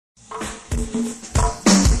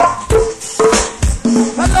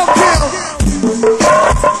Hello, Kim.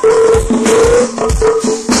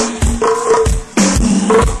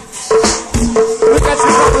 We got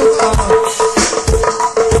you covered, my man.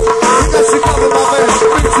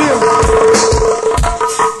 Big Kim.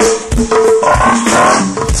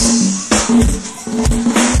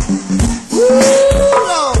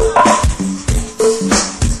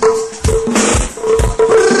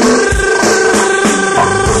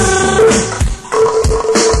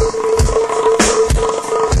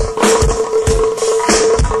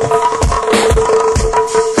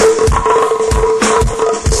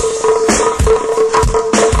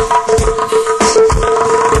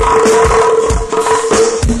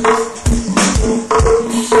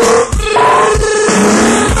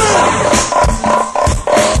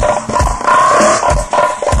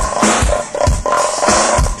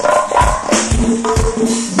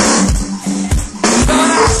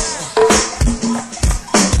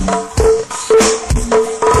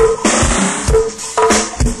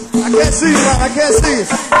 I can't see it.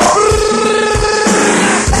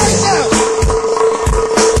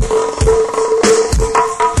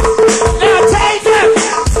 Now take it.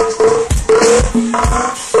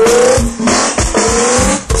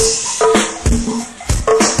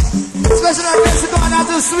 Special thanks going out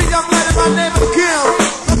to the sweet young lady by the name of Kim.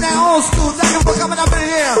 From that old school, thank you for coming up in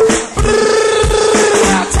here.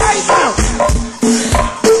 Now take it.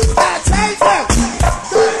 Now take it.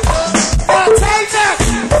 Now take it.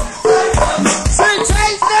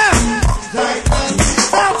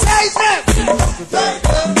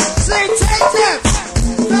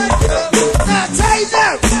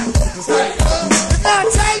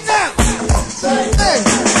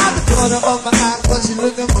 Of my eye, but she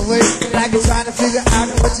looking my way like you're trying to figure out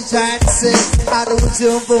what you're trying to say. I know what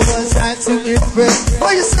you're for, trying to impress.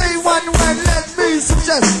 Well, you say one word, let me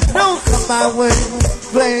suggest. Don't come my way,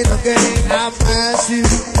 play the game. I'll pass you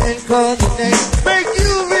and call your name. Make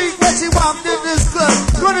you read what you walked in this club.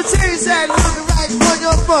 Gonna change that look right on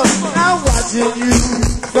your butt. I'm watching you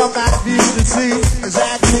from my view to see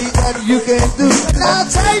exactly what you can do. Now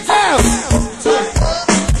take down.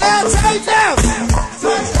 Now take down.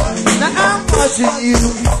 Now I'm watching you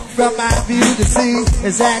from my view to see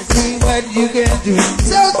exactly what you can do.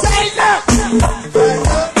 So take up,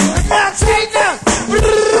 now take up.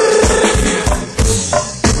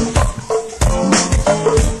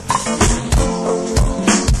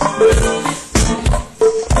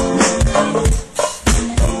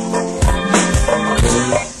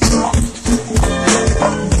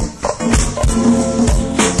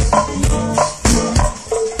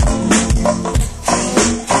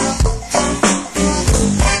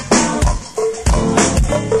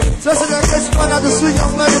 The sweet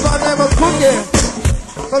young lady by the name of Cookie.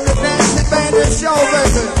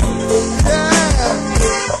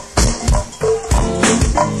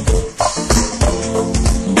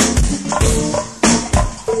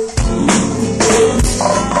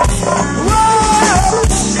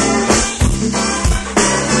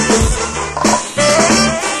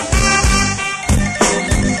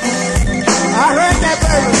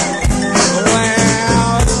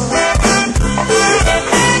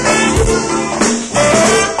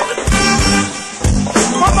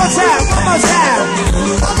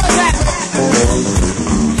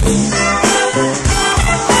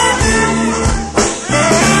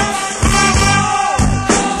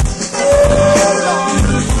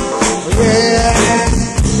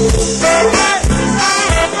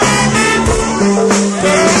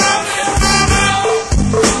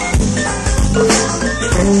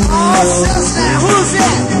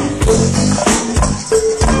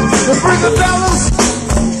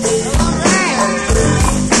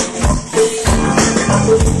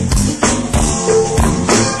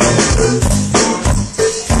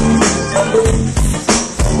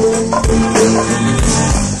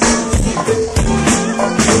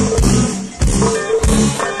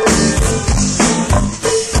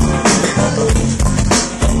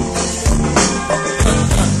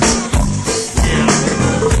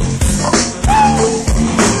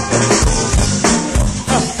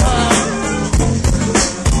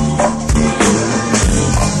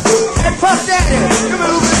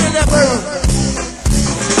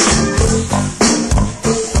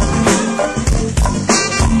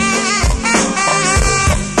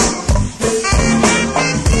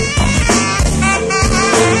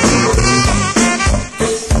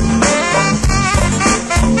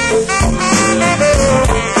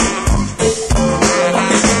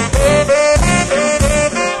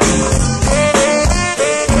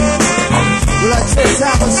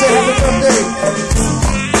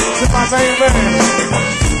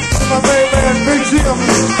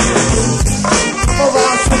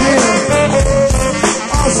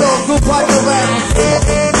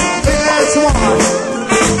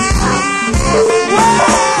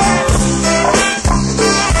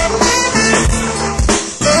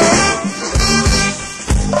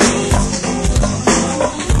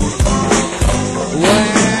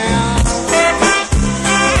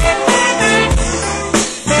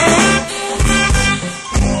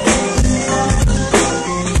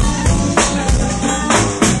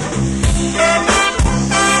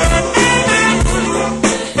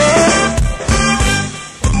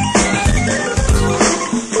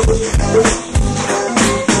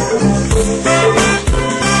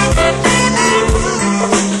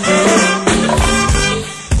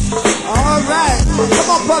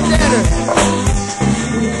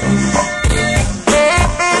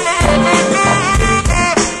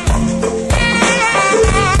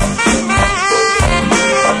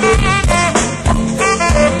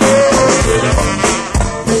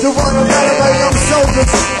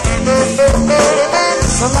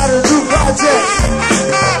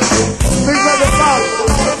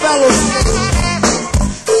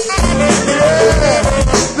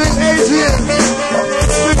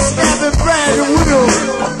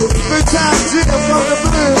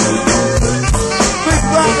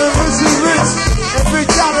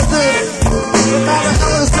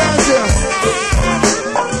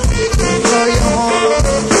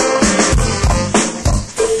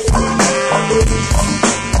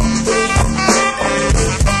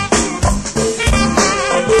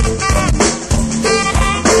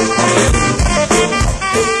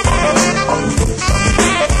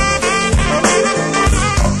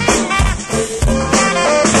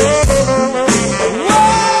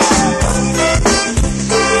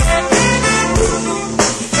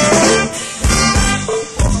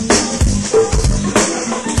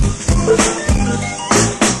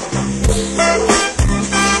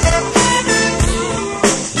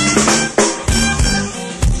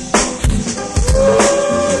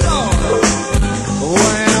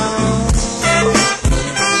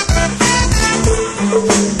 I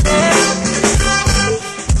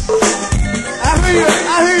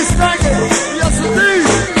hear you spanking. Yes, indeed.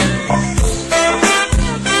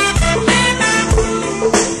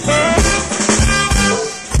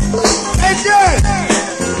 Hey, Jerry.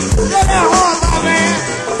 Get that horn, my man.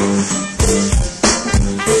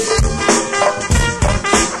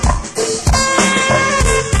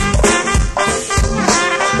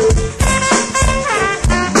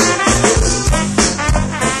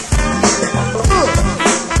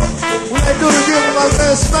 When I do it again with my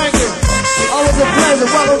man Spanking. Always a pleasure.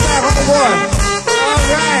 Welcome back, homeboy. All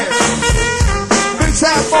right. Big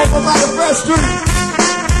time folk from out of Fresh Street.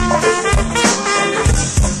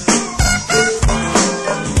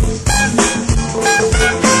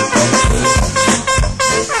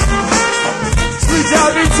 Sweet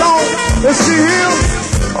Johnny's home. Is she here?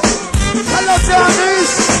 Hello,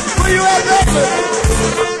 Johnny's. Where you at, baby?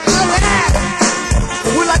 All right.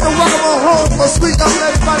 We'd like to welcome her home for sweet young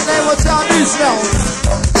lady by the name of Johnny's now.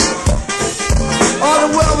 All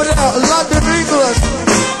the way over there, London, England.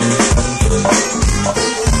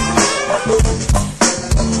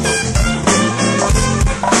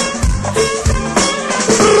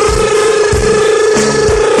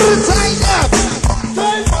 Tighten up!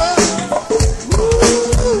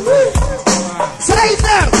 Tighten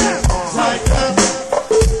up!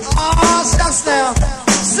 Oh, shucks now.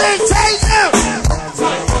 Say tighten up!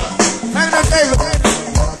 Hang on, David.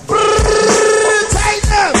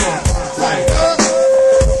 Tighten up!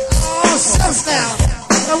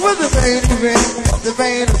 The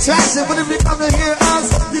main attraction, but if you come to hear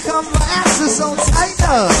us, you come to ask us, so tighten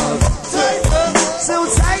up. So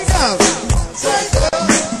tighten up.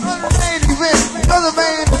 The main event, you're the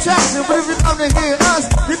main attraction, but if you come to hear us,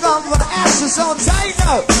 you come to ask us, so tighten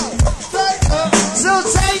up. So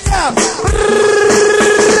tighten up.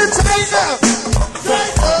 Tighten up.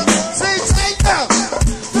 Say tighten up.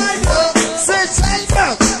 Say tighten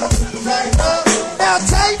up. Now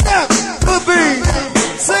tighten up. Good beat.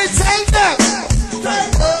 Say tighten up.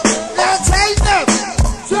 Now tighten up.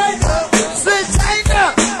 Say tighten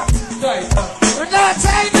up. Now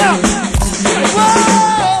tighten up.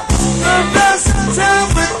 Whoa! The best time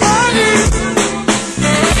with money.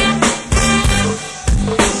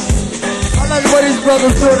 I like what these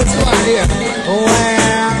brothers do to try here.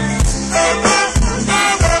 Wow.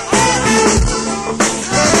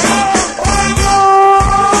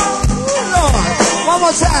 Lord, one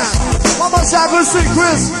more time. One more time, let's sing,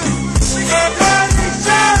 Chris.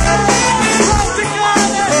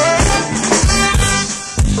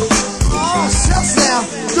 Oh, shucks now.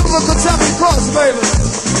 Do the Kentucky cross, baby.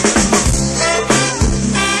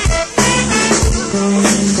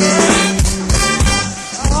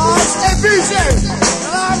 Oh, stay busy.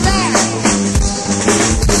 All right.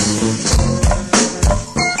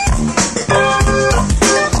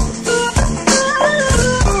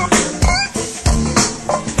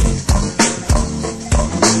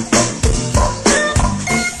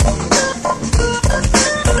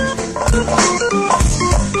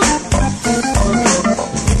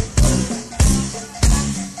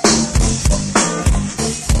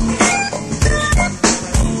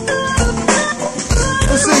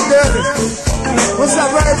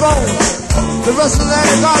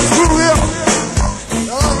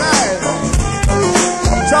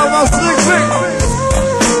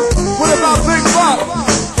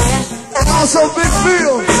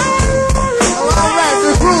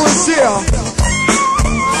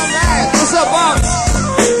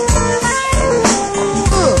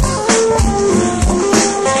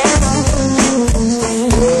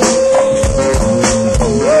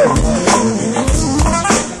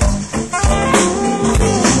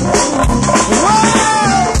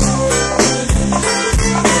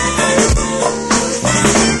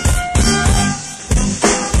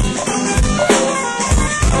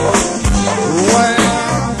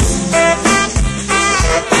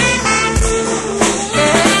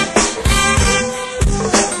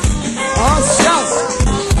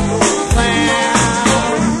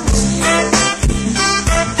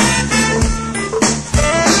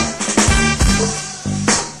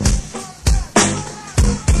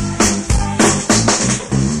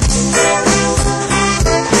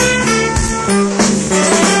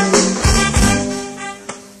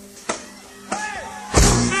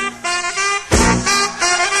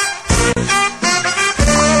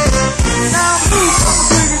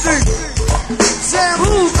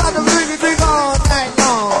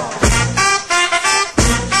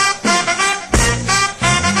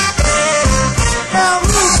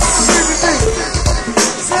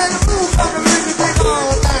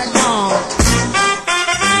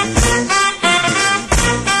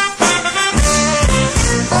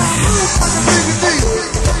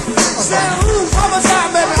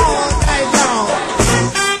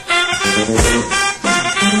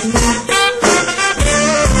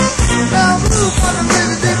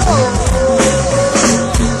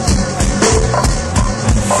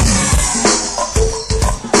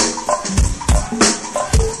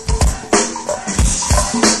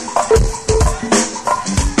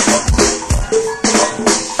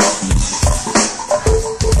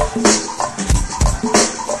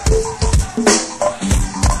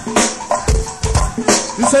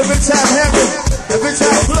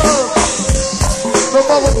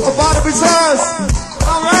 us.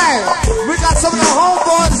 Alright, we got some of the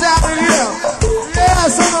homeboys out in here.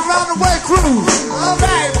 Yeah, some around the way crew.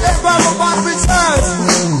 Alright, everybody about to return.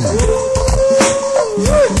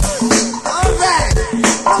 Alright,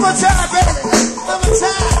 one more time, baby. One more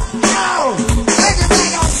time. Now, make it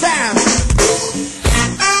back on time.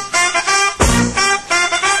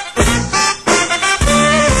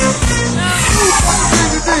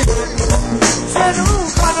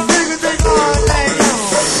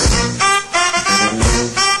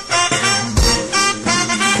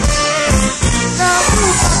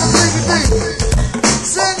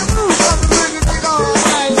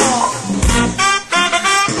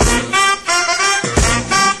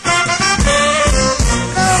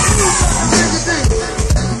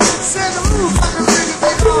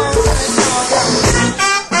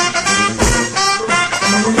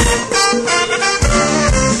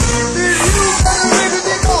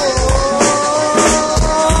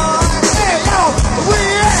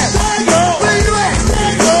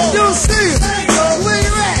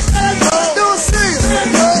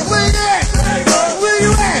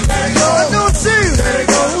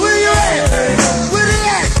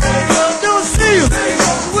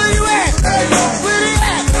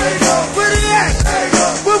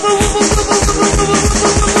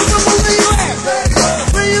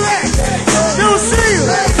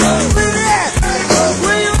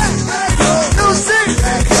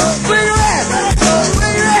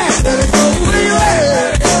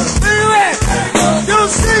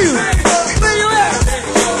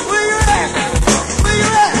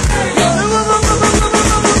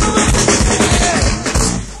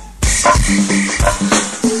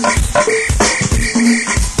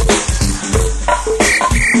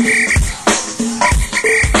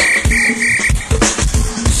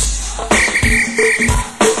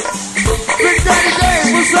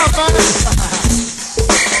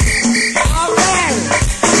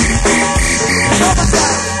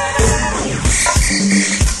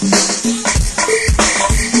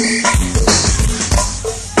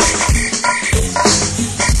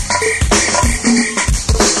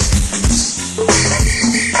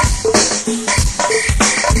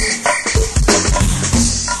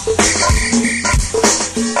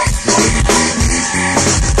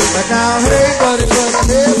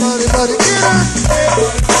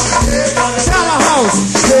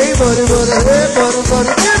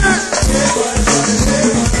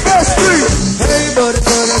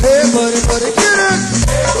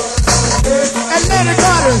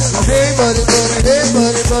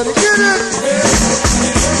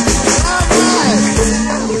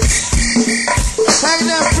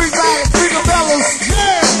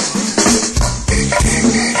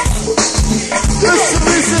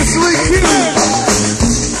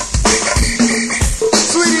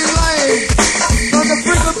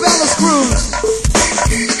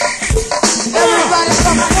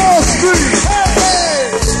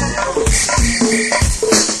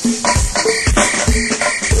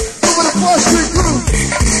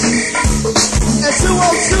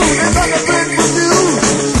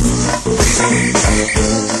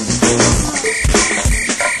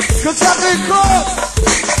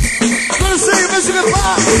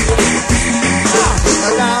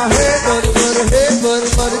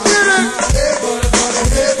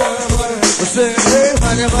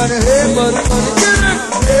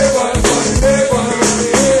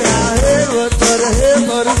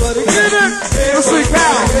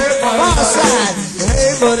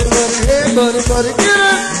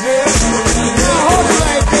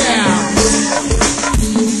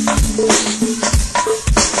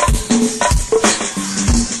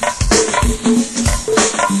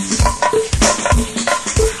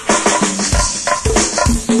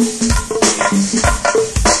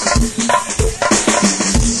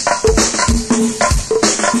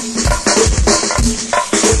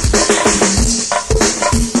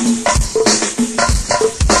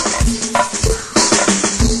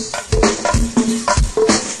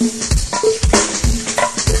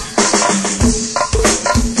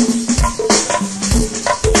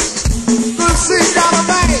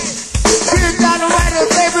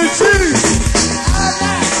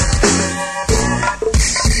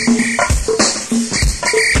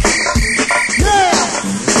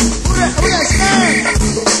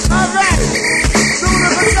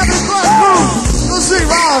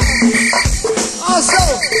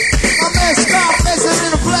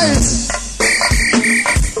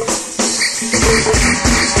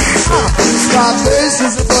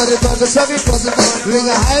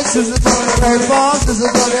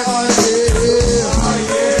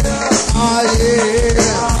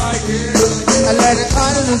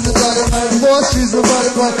 is a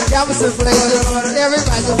butter, butter. Y'all some flavor.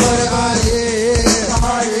 Everybody's a butter. Oh yeah.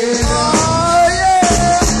 Oh yeah. Oh yeah.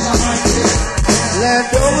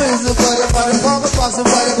 Landover is a butter, butter. Papa Pops a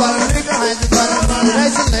butter, butter. Nigga Heinz a butter, butter.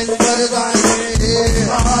 Nation Lane a butter, butter.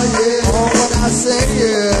 Yeah. Oh yeah. Oh, what I say,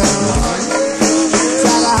 yeah.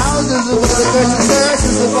 Tyler House is a butter, Gertrude Church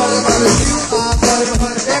is a butter, butter. You are butter,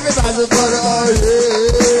 butter. Everybody's a butter. Oh yeah.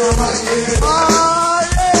 Oh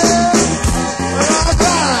yeah.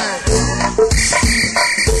 All right.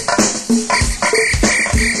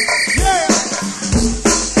 Yeah.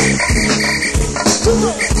 Come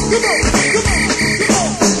on, come on, come on.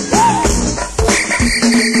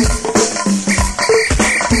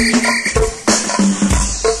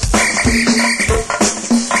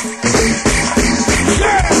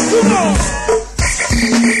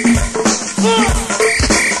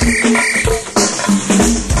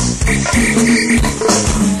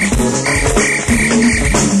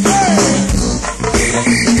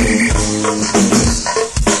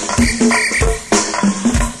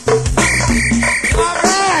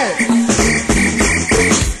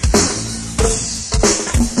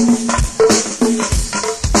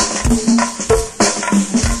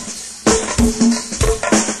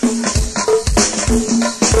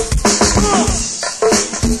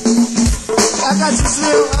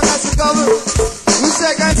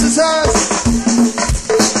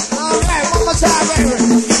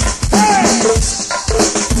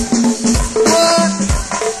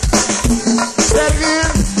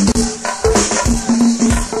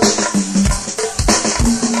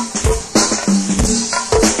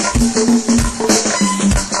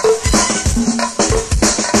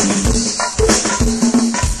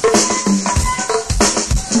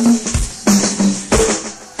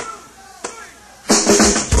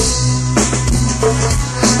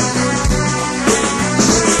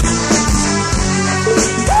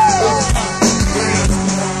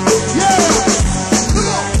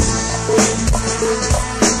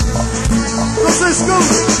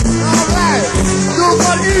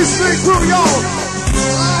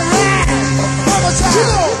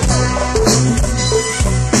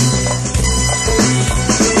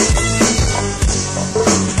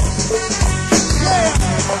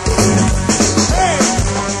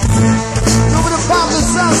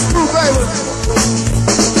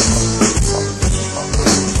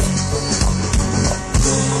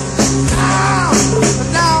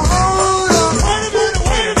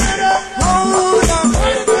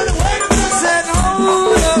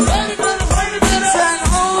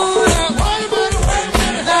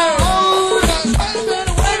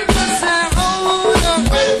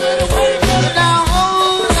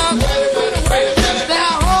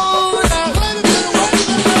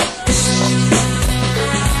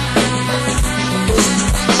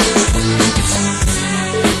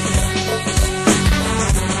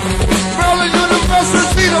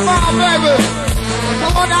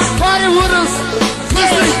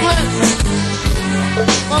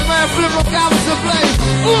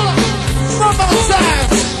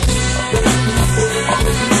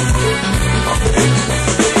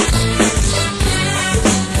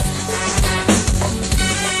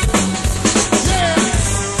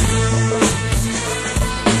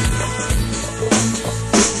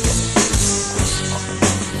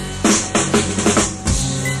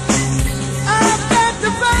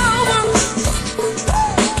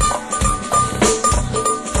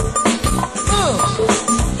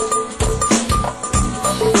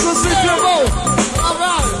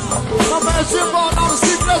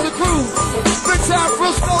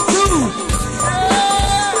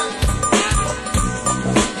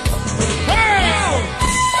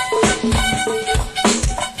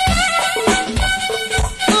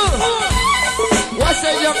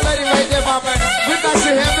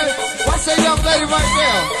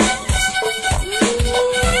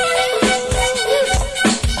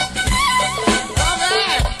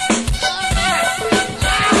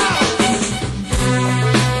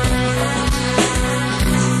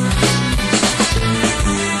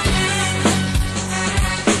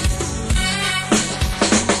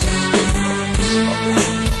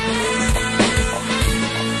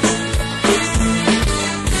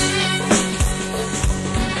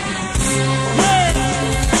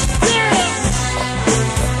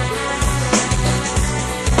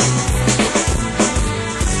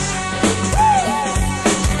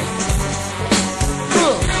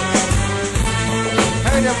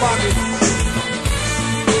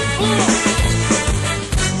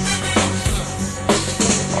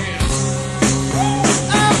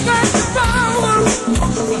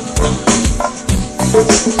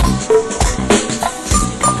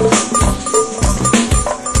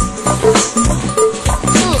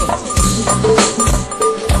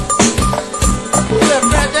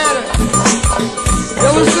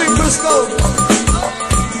 let's go.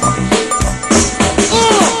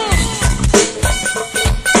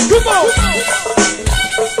 Come on.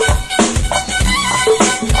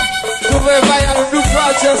 Come everybody out of new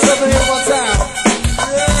projects over here one time.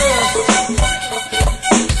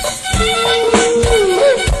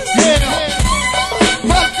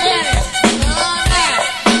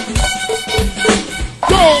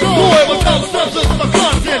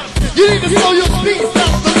 You need to throw your feet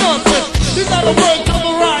down the nonsense. These are the words of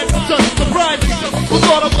the rhyme, just surprising. Who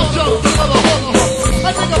thought I was just another hustler? I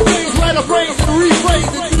think I'm playing right of brains and rephrase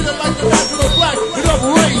it. Treat it like the national flag and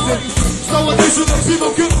upraise it. So a nation of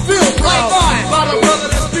people can feel proud about a brother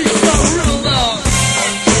that speaks out real loud.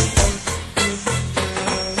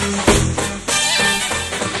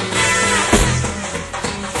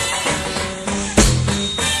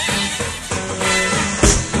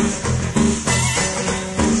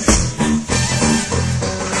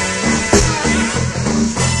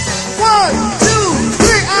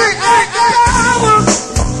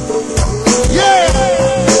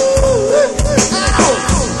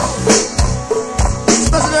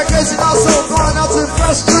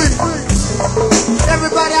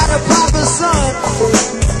 Everybody out of Papa's son,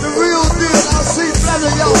 the real deal, I'll see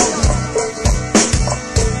brother y'all.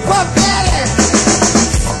 Pump Daddy!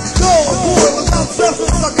 Go, boy, without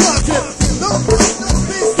substance or content. No,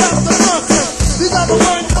 please stop the nonsense. These are the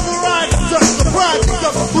words of the rhyme, just the pride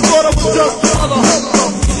who thought I was just another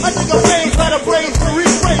hustler. I think I'm paying by the brains to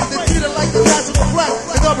rephrase it, treat it like the national flag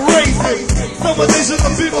and upraise it. So a nation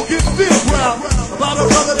of people can feel proud about a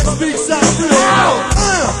brother that speaks out real loud.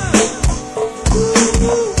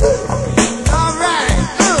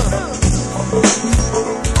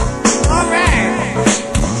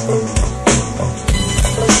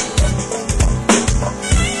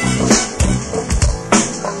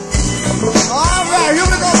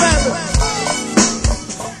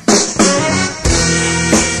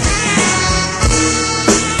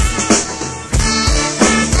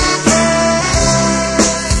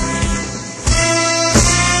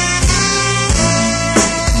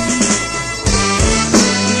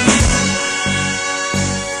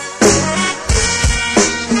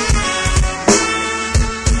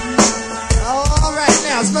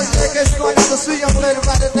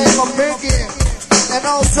 And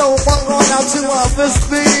also one going out to Miss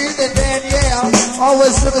Bean and Danielle.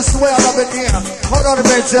 Always looking swell up in here. Hold on a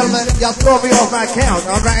minute, gentlemen. Y'all throw me off my count,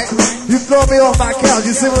 alright? You throw me off my count,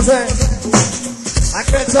 you see what I'm saying? I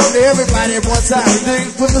can't talk to everybody at one time. You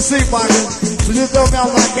dig? Put the seat marker. So you throw me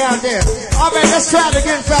off my count there. Alright, let's try it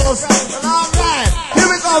again, fellas. Alright, here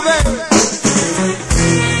we go, baby.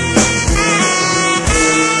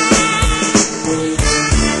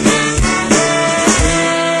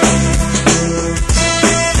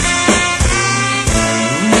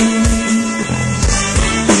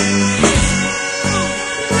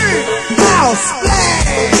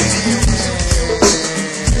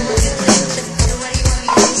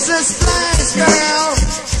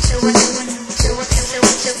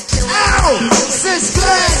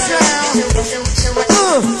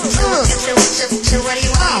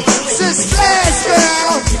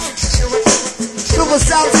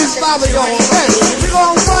 Southeast Bobby, y'all. Hey, we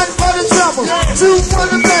gon' 1 for the trouble, 2 for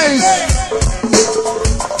the bass.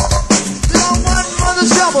 We gon' 1 for the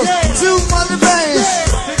trouble, 2 for the bass.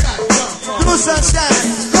 Blue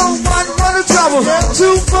sunshine. Gon' 1 for the trouble,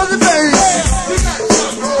 2 for the bass.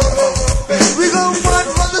 We gon' 1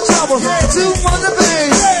 for the trouble, 2 for the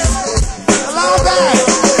bass. All right.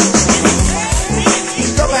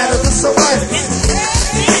 No matter the somebody.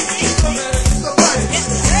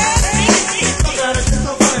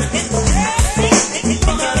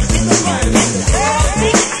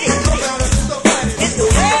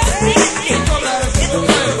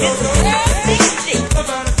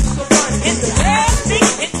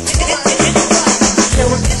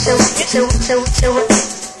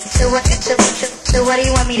 So what do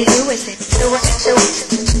you want me to do with it? So what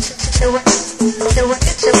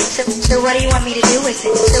do you want me to do with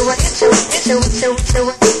it? So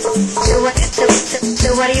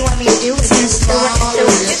what do you want me to do with it?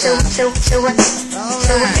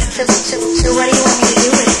 So what do you want me to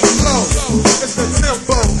do with it? Flow, it's the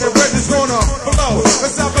tempo, the rate is gonna flow.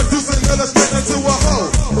 Let's have producing illustrating to a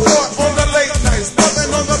hoe. Caught on the late nights,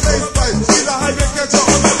 nothing on the bass pipe. She's a hyper catcher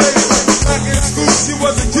on the bass pipe. Back in school, she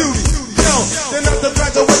was a cutie. Yo, then after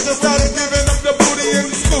graduation, started giving up the booty in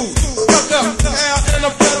school. Stuck up, hair and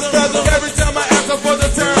a feather. Every time I asked her for the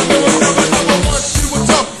term, there was never number one. She was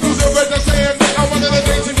tough, losing records saying that I wanted a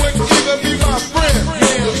thing she wouldn't even be my friend.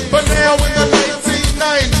 But now in the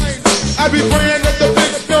 1990s, I be praying.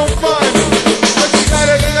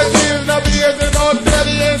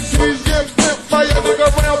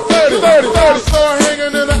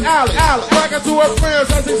 her friends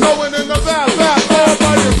as he's hoeing in the valley. All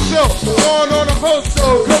by himself, going on a host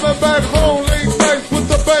show. Coming back home late nights with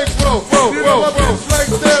the bankroll. You know a bitch like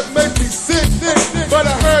that make me sick, but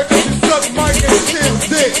I heard that you suck Mike and Tim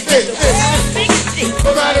dick.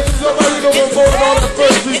 No matter if somebody don't want more than all that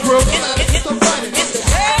first street crew.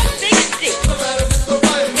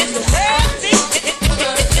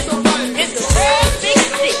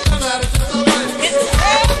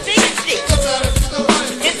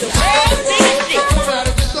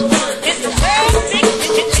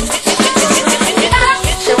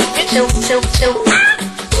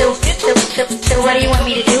 So what do you want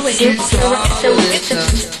me to do with you? So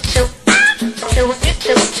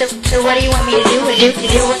what do you want me to do with you?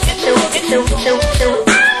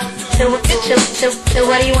 So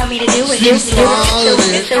what do you want me to do with you? So what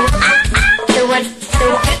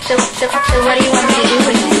do you want me to do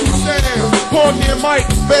with you? Porgy and Mike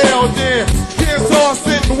bailed in. Kids saw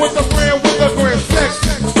sitting with a friend with a grand sex.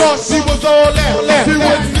 Thought she was all that. She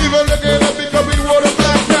wasn't even looking up because we wore the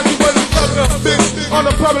black dress. She wasn't stuck up bitch on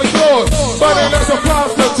the public floor. But then there's a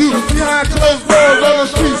prostitute behind closed doors on the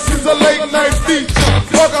street. She's a late night feature.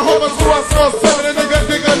 Walking home and I saw seven and nigga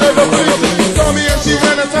think I never bleached. Saw me and she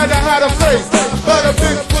ran and tried to hide her face. But a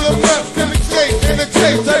bitch full of nuts in the cake. In the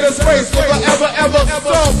chase, take a space. If I ever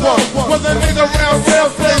saw one. Was a nigga round jail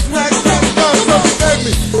place. So she begged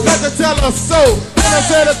me not to tell her so. And I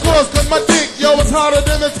said of course cause my dick, yo, is harder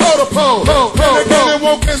than a totem pole. And again it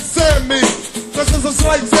won't concern me. Cause it's a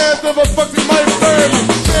slight chance of a fucking might burn me.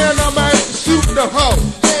 Man, I might shoot the hoe.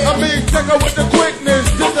 I mean, check her with the quickness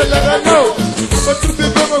just to let her know. But too big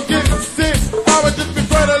I'm getting sick. I would just be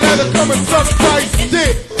trying to let her come and suck my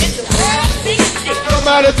dick. No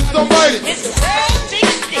matter if somebody. No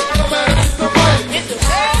matter if somebody. No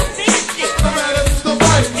matter if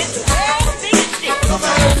somebody. No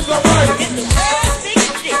matter if somebody.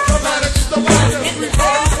 No matter if somebody.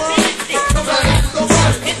 No matter if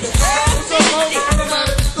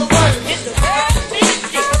somebody.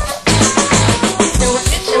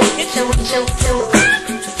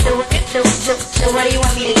 So what do you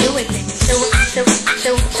want me to do with it? So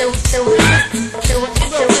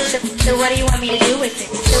what do you want me to do with it?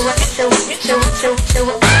 So what do you want me to do with it?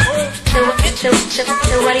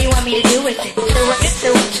 So what do you want me to do with it?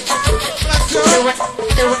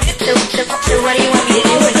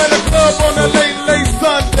 At a club on a late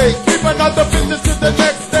Sunday, keeping out the business to the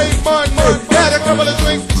next day Monday. Had a couple of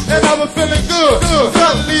drinks and I was feeling good.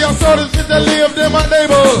 Suddenly I saw this bitch that lived in my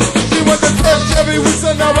neighborhood. She was a touch every week,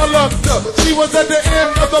 so now I loved her. She was at the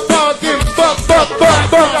end of the bar getting buck.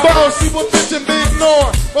 She was bitching big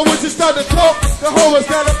norm, but when she started to talk, the hoe was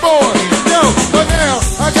kinda bored. Yo, but now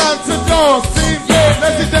I got to dawn. See, now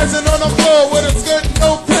she dancing on the floor with a skirt and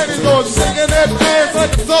no panties on, shaking that ass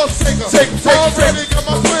like a salt shaker. Already got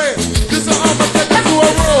my friend. This is I'm gonna take her to a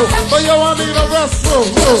room, but yo, I need a restroom.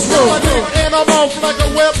 My dick and I'm off like a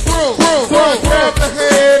wet broom. So I grabbed her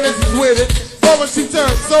hand and she's with it. So when she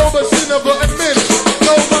turned sober, she never admitted.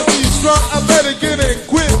 No, once she's drunk, I better get in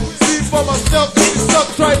quick. See for myself, she suck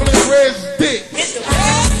trifling red dick.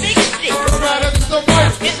 No matter if it's a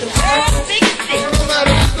white. No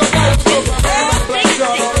matter if it's a white.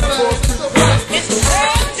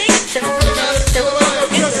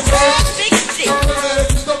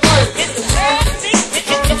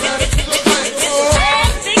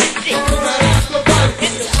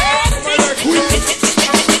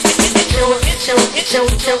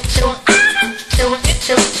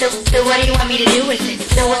 So what do you want me to do with it?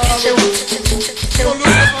 So what do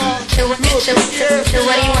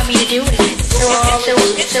you want me to do with it? So what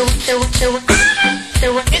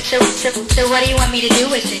do you want me to do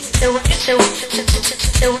with it? So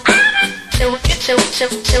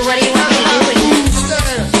what do you want me to do with it?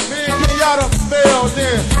 Me and Kenyatta fell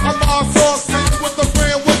then. I'm all saucy with a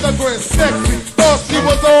friend with a grin. Sexy, thought she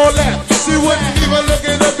was all that. She wouldn't even look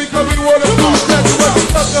at us because we wore the blue dress. She was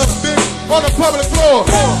stuck up bitch on the public floor.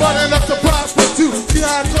 Butting up the prostitute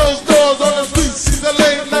behind closed doors on the street. She's a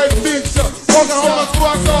late night feature. Walking home and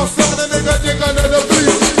I saw some of the nigga dick under the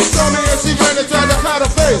bleach. Saw me and she ran and tried to hide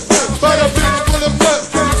her face. But a bitch full of blood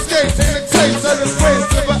can escape in the taste of this face.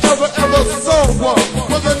 If I ever saw one.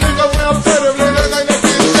 Was a nigga around better than a night that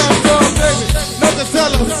bitch down dog baby. Not to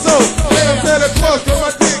tell her so. Let him tell the course cause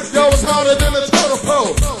my dick, yo, is harder than a totem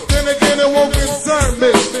pole. Then again it won't concern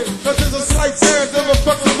me. Cause there's a slight chance of a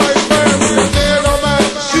fucking might burn me. And then I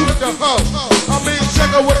might shoot the hoe. I mean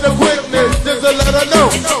check her with the quickness just to let her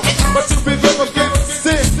know. But you be looking getting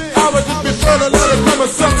sick. I would just be trying to let her come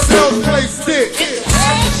and suck shells play stick.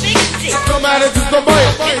 No matter if it's a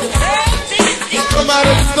bite. No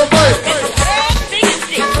matter if it's a bite.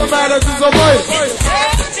 No matter if it's a bite.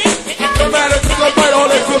 No matter if it's a somebody, all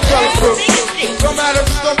that good fellas crew. Don't matter if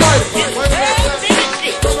somebody. Wait a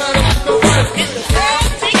minute. Don't matter if somebody. Don't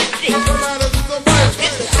matter if somebody.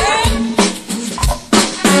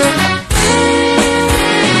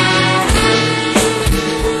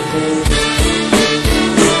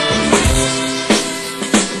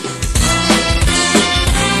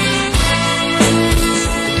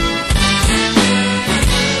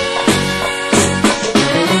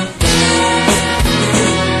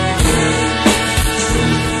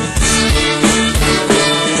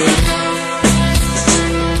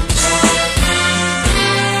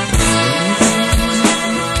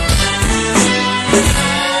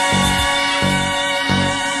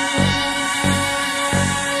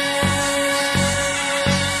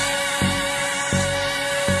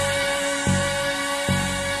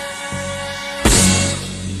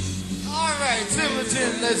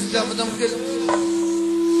 Ladies and gentlemen, don't forget.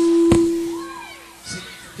 See,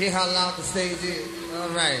 hear how loud the stage is. All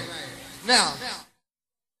right. Now.